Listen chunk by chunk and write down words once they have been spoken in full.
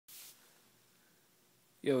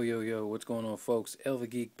Yo, what's going on, folks?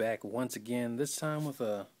 ELTheGeek back once again, this time with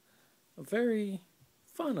a very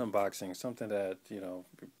fun unboxing, something that, you're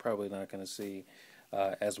probably not going to see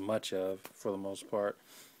as much of for the most part.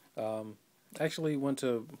 Actually went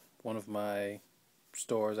to one of my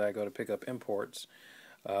stores I go to pick up imports,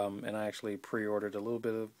 and I actually pre-ordered a little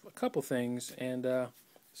bit of a couple things, and this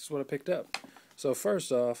is what I picked up. So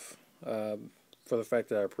first off, for the fact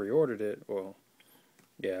that I pre-ordered it, well,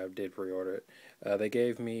 yeah, I did pre-order it. They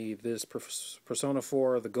gave me this Persona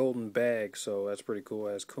 4, the golden bag, so that's pretty cool.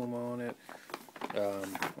 It has Kuma on it.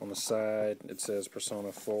 On the side, it says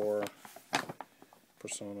Persona 4,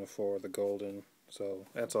 the golden, so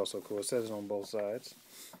that's also cool. It says it on both sides.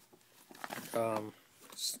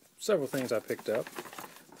 Several things I picked up.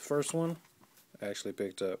 The first one, I actually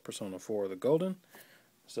picked up Persona 4, the golden,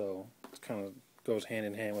 so it kind of goes hand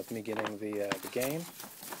in hand with me getting the game.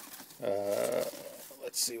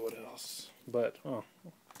 Let's see what else. But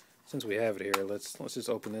since we have it here, let's just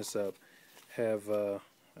open this up. I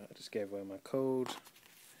just gave away my code.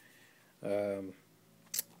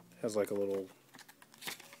 Has like a little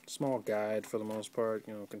small guide for the most part,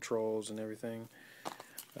 controls and everything,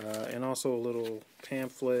 and also a little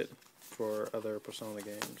pamphlet for other Persona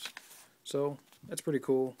games. So that's pretty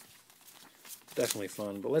cool. Definitely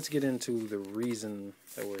fun. But let's get into the reason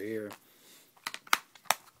that we're here.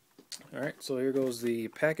 Alright, so here goes the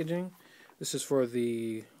packaging. This is for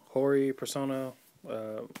the Hori Persona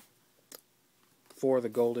 4, the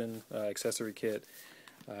golden accessory kit.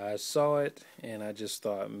 I saw it and I just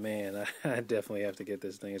thought, man, I definitely have to get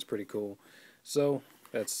this thing. It's pretty cool. So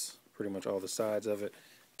that's pretty much all the sides of it.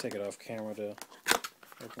 Take it off camera to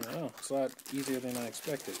open it. Oh, it's a lot easier than I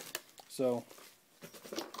expected. So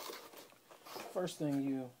first thing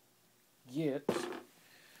you get,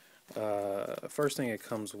 first thing it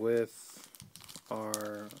comes with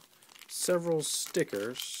are several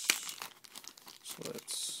stickers. So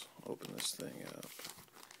let's open this thing up.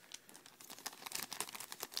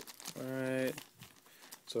 Alright,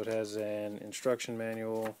 so it has an instruction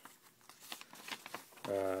manual,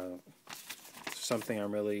 something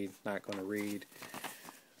I'm really not going to read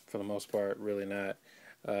for the most part, really not.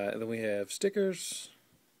 And then we have stickers,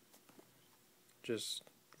 just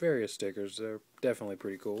various stickers. They're definitely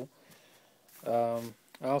pretty cool. I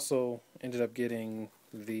also ended up getting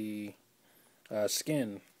the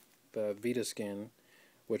skin, the Vita skin,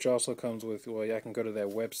 which also comes with, well, I can go to that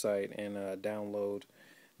website and download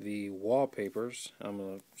the wallpapers. I'm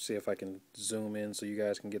going to see if I can zoom in so you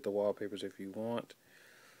guys can get the wallpapers if you want.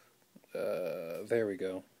 There we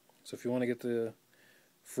go. So if you want to get the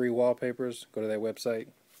free wallpapers, go to that website.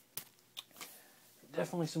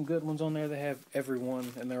 Definitely some good ones on there. They have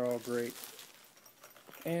everyone, and they're all great.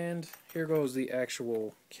 And here goes the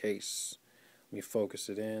actual case. Let me focus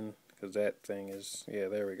it in, because that thing is, yeah,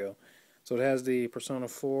 there we go. So it has the Persona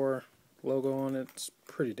 4 logo on it. It's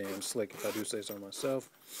pretty damn slick, if I do say so myself.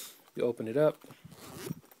 You open it up,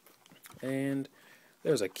 and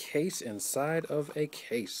there's a case inside of a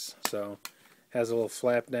case. So it has a little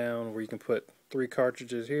flap down where you can put 3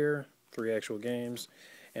 cartridges here, 3 actual games,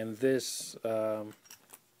 and this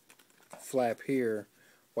flap here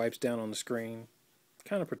wipes down on the screen,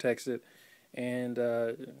 kind of protects it, and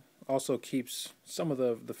also keeps some of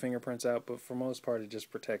the fingerprints out, but for most part it just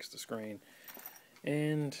protects the screen.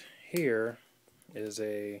 And here is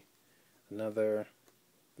another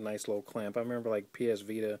nice little clamp. I remember like PS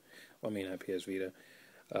Vita, well, I mean not PS Vita,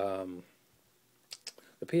 the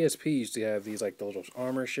PSP used to have these like the little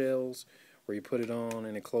armor shells where you put it on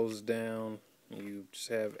and it closes down and you just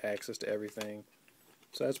have access to everything.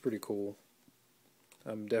 So that's pretty cool.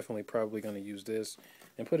 I'm definitely probably going to use this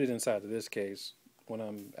and put it inside of this case when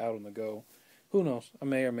I'm out on the go. Who knows? I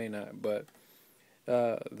may or may not, but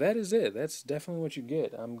that is it. That's definitely what you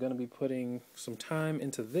get. I'm going to be putting some time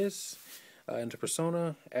into this, into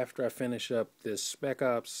Persona, after I finish up this Spec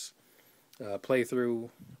Ops playthrough.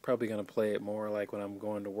 Probably going to play it more like when I'm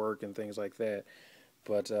going to work and things like that.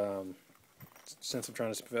 But since I'm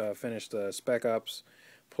trying to finish the Spec Ops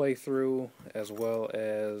playthrough as well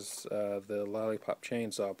as the Lollipop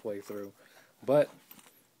Chainsaw playthrough. But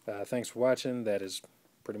thanks for watching. That is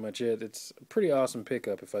pretty much it. It's a pretty awesome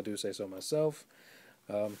pickup if I do say so myself.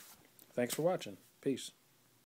 Thanks for watching. Peace.